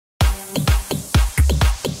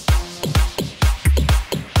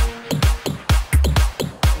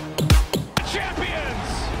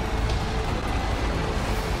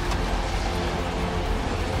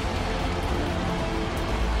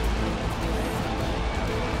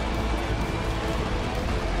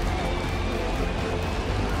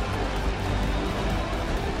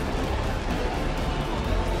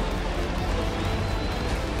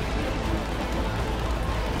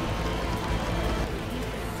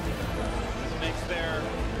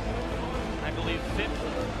fifth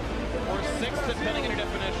or sixth, depending on your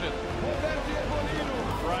definition.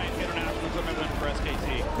 Right, international equipment win for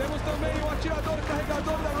SKT. Temos também o atirador e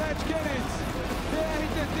carregador da Red Kennedy,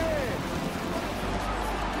 BRTT.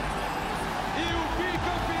 E o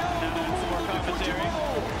bicampeão do mundo de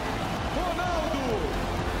futebol, Ronaldo.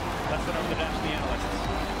 Let's send over the dash to the analysts.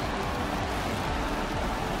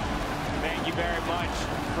 Thank you very much.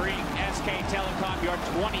 Greeting SK Telecom, your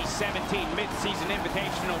 2017 mid-season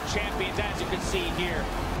invitational champions. As you can see here,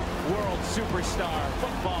 world superstar,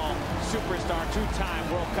 football superstar, two-time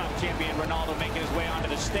World Cup champion Ronaldo making his way onto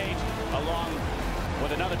the stage, along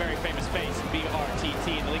with another very famous face,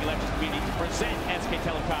 BRTT, in the League of Legends community, to present SK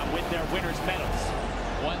Telecom with their winners' medals.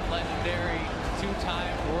 One legendary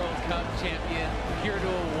two-time World Cup champion here to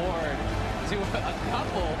award to a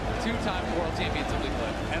couple two-time world champions of League of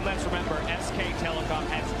Legends. And let's remember, SK Telecom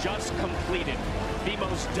has just completed the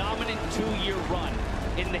most dominant two-year run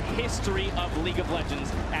in the history of League of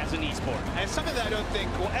Legends as an esport. And it's something that I don't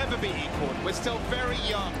think will ever be equaled. We're still very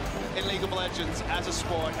young in League of Legends as a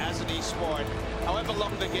sport, as an esport. However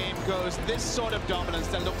long the game goes, this sort of dominance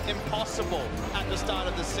that looked impossible at the start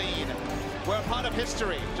of the scene, we're a part of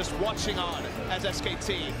history, just watching on as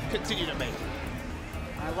SKT continue to make it.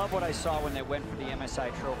 I love what I saw when they went for the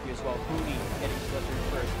MSI trophy as well. Booty getting to lift it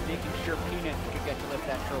first, making sure Peanut could get to lift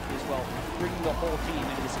that trophy as well, bringing the whole team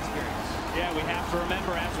into this experience. Yeah, we have to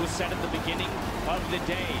remember, as was said at the beginning of the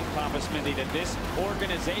day, Papa Smithy, that this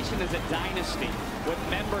organization is a dynasty with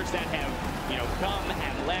members that have,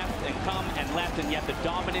 come and left, and yet the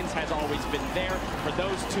dominance has always been there for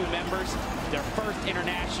those two members. Their first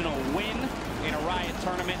international win in a Riot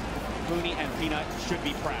tournament. Booney and Peanut should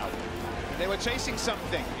be proud. They were chasing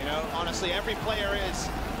something, honestly, every player is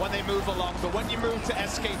when they move along, but when you move to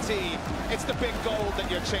SKT, it's the big goal that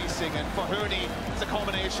you're chasing, and for Hooney, it's a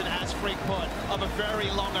culmination, as Freak put, of a very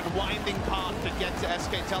long and winding path to get to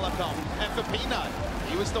SK Telecom. And for Peanut,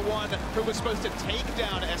 he was the one who was supposed to take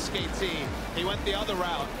down SKT. He went the other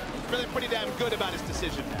route. He's feeling pretty damn good about his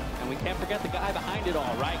decision now. And we can't forget the guy behind it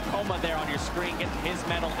all, right? Coma there on your screen getting his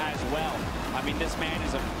medal as well. I mean, this man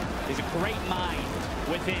is a great mind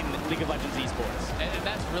within League of Legends esports. And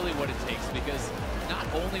that's really what it takes, because not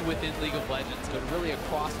only within League of Legends, but really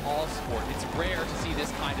across all sport, it's rare to see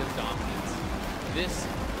this kind of dominance. This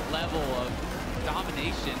level of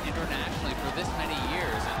domination internationally for this many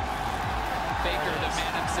years. And Faker, the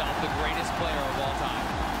man himself, the greatest player of all time.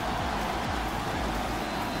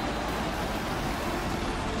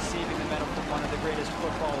 Receiving the medal from one of the greatest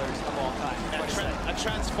footballers of all time. A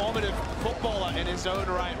transformative footballer in his own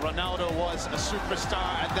right. Ronaldo was a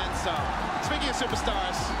superstar and then some. Speaking of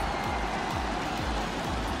superstars.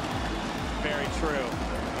 Very true.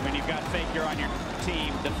 I mean, you've got Faker on your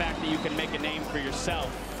team. The fact that you can make a name for yourself,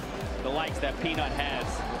 the likes that Peanut has,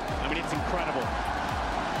 I mean, it's incredible.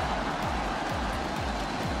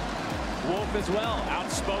 Wolf as well,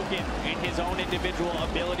 outspoken in his own individual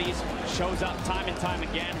abilities, shows up time and time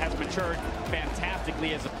again, has matured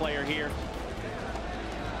fantastically as a player here.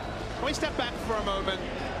 Can we step back for a moment?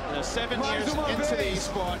 7 years into the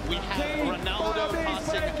esport, we have Ronaldo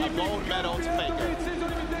passing a gold medal to Faker.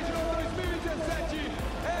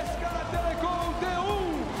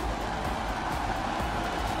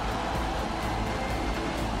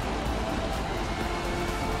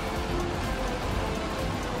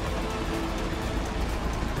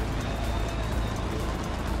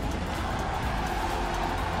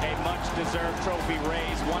 Deserved trophy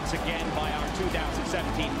raised once again by our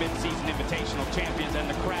 2017 mid-season invitational champions, and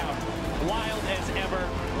the crowd wild as ever,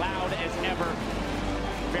 loud as ever.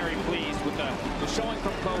 Very pleased with the showing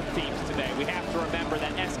from both teams today. We have to remember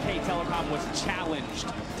that SK Telecom was challenged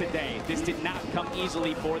today. This did not come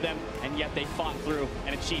easily for them, and yet they fought through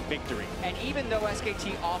and achieved victory. And even though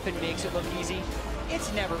SKT often makes it look easy,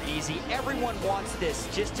 it's never easy. Everyone wants this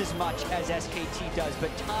just as much as SKT does,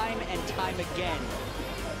 but time and time again,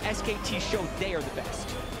 SKT showed they are the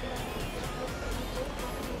best.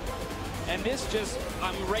 And this just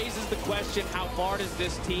raises the question, how far does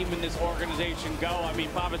this team and this organization go? I mean,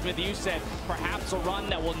 Papa Smith, you said perhaps a run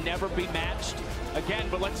that will never be matched again,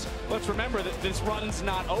 but let's remember that this run's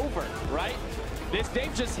not over, right?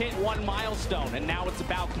 They've just hit one milestone, and now it's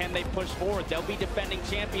about, can they push forward? They'll be defending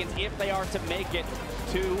champions if they are to make it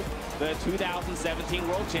to the 2017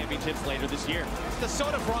 World Championships later this year. It's the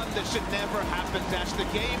sort of run that should never happen, Dash. The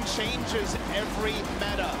game changes every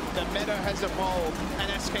meta. The meta has evolved, and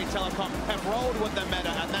SK Telecom have rolled with the meta,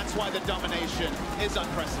 and that's why the domination is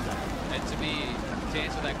unprecedented. And to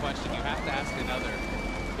answer that question, you have to ask another.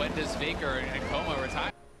 When does Faker and Coma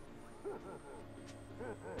retire?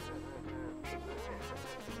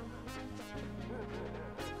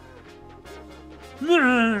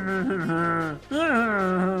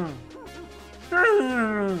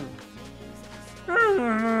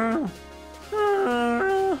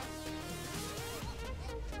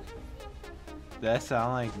 That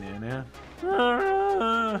sound like Nunu?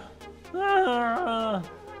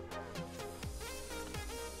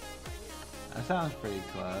 That sounds pretty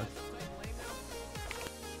close.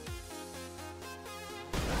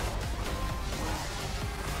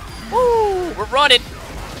 Woo! We're running!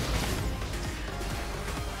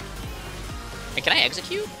 Hey, can I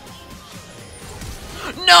execute?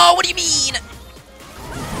 No! What do you mean?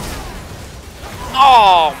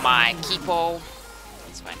 Oh my, Kipo.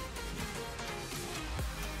 It's fine.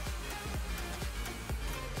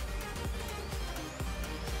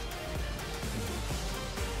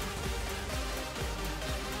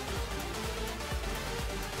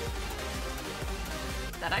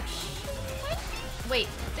 That actually... Wait,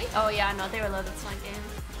 they... Oh yeah, no, they were low, that's not game.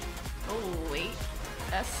 Oh wait,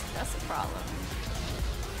 that's a problem.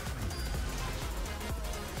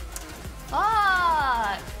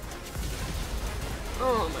 Fuck!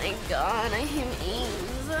 Oh my god, I hate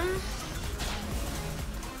aims.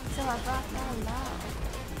 So I brought that low.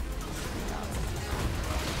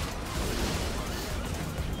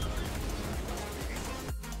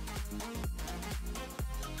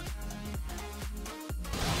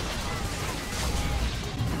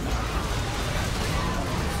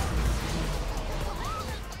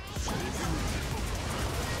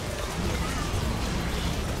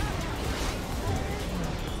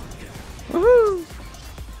 Woohoo!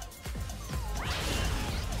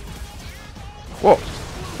 Whoa!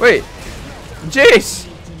 Wait! Jace!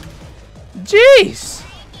 Jace!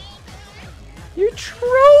 You're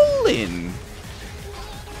trolling!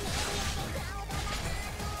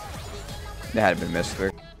 That had been missed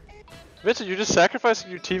there. Vincent, you're just sacrificing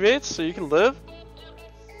your teammates so you can live?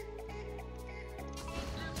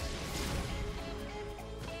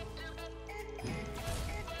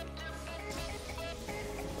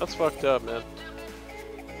 That's fucked up, man.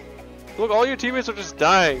 Look, all your teammates are just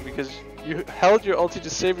dying because you held your ulti to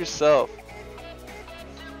save yourself.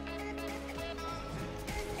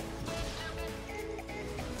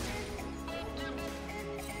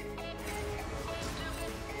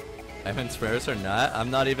 I'm in spares or not? I'm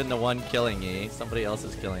not even the one killing E. Somebody else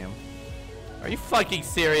is killing him. Are you fucking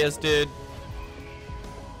serious, dude?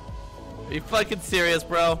 Are you fucking serious,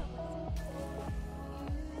 bro?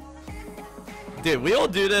 Dude, we will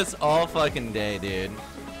do this all fucking day, dude.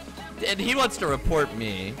 And he wants to report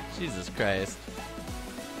me. Jesus Christ.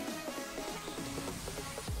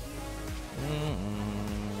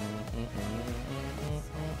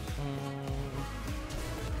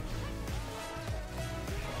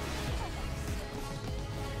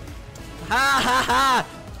 Ha ha ha!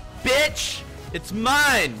 Bitch! It's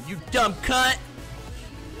mine, you dumb cunt!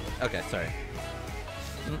 Okay, sorry.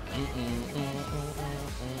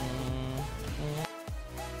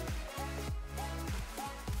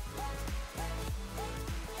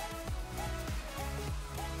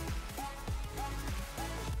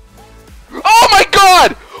 Oh my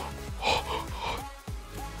god!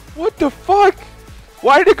 What the fuck?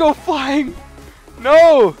 Why did it go flying?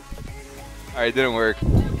 No! Alright, it didn't work.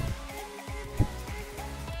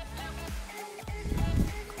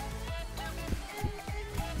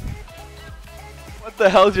 What the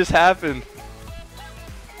hell just happened?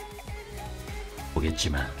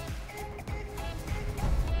 보겠지만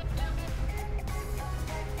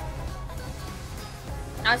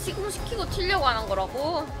아, 시공시키고 튀려고 하는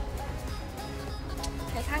거라고?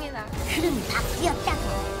 세상에나. 흐름 바뀌었다고.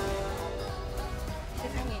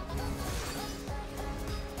 세상에.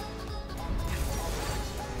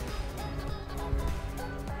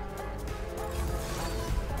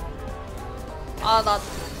 아,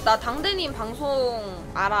 나 당대님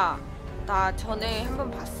방송 알아. 나 전에 한번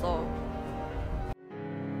봤어.